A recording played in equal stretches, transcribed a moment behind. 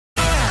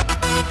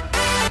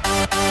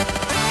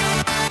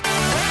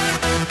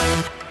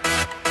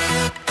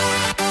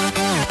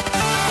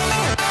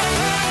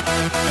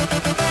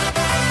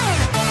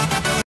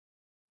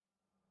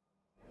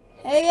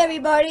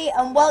everybody,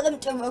 and welcome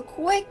to a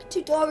quick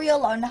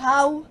tutorial on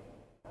how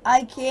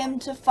I came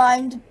to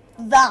find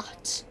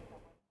that.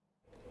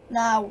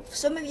 Now,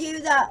 some of you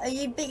that are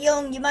a bit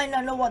young, you might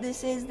not know what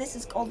this is. This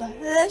is called a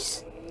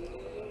hearse.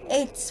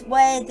 It's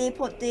where they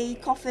put the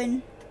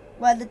coffin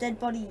where the dead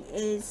body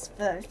is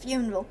for a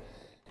funeral.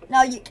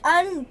 Now, you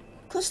can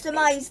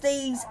customize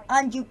these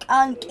and you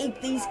can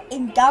keep these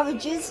in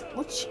garages,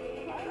 which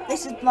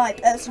this is my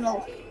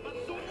personal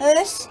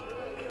hearse.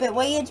 Bit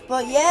weird,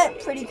 but yeah,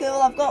 pretty cool.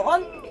 I've got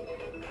one.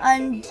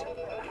 And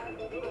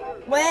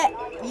where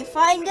you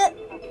find it?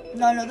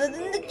 None other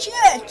than the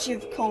church,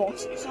 of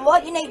course. So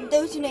what you need to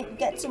do is you need to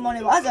get someone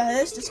who has a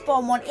hearse to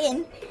spawn one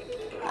in,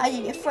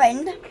 i.e. your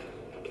friend.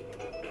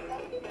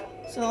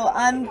 So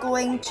I'm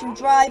going to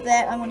drive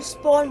there. I'm going to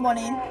spawn one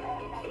in.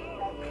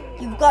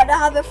 You've got to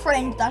have a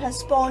friend that has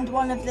spawned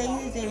one of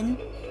these in.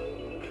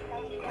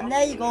 And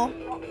there you go.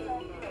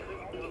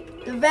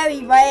 They're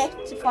very rare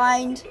to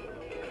find.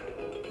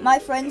 My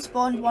friend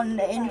spawned one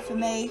in for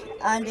me,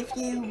 and if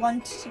you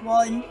want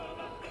one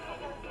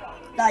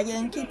that you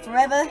can keep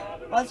forever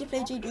whilst you play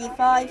GTA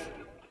 5,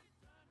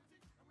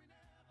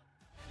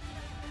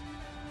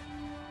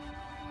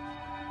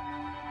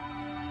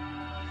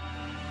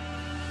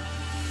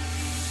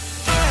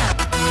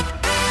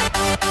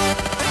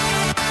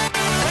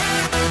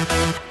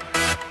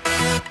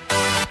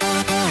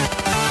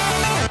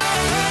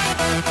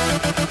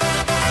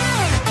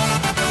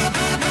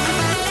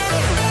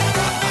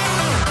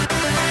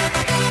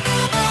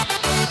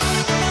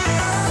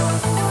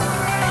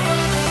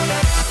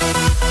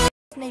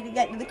 need to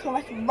get to the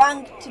correct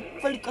rank to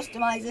fully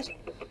customize it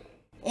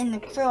in the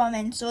crew I'm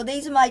in. So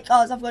these are my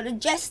cars. I've got a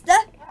Jester,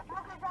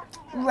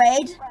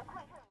 red,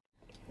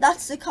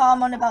 that's the car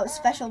I'm on about, a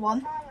special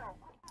one.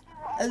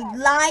 A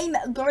lime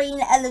green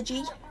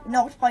Elegy,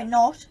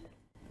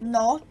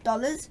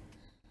 $0.00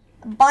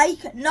 A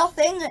bike,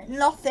 nothing.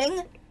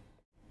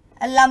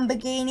 A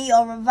Lamborghini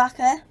or a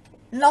Vaca,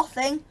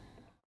 nothing.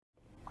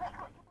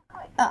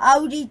 An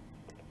Audi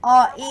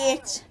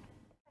R8,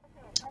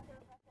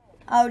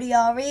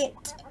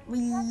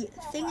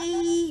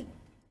 thingy,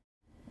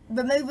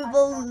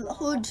 removable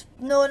hood,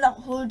 no,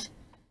 not hood,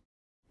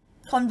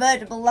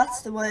 convertible,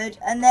 that's the word.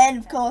 And then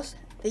of course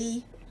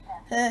the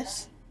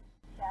hearse.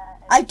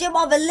 I do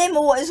have a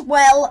limo as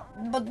well,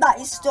 but that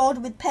is stored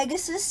with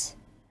Pegasus,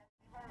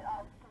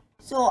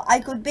 so I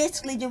could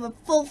basically do a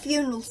full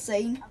funeral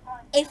scene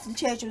if the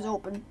church was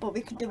open, but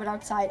we could do it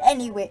outside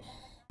anyway.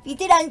 If you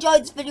did enjoy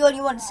this video and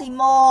you want to see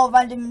more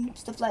random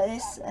stuff like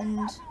this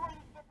and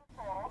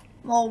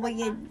more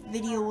weird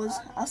videos,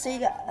 I'll see you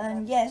guys,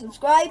 and yeah,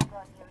 subscribe,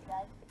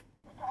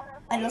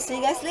 and I'll see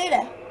you guys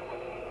later.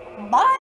 Bye.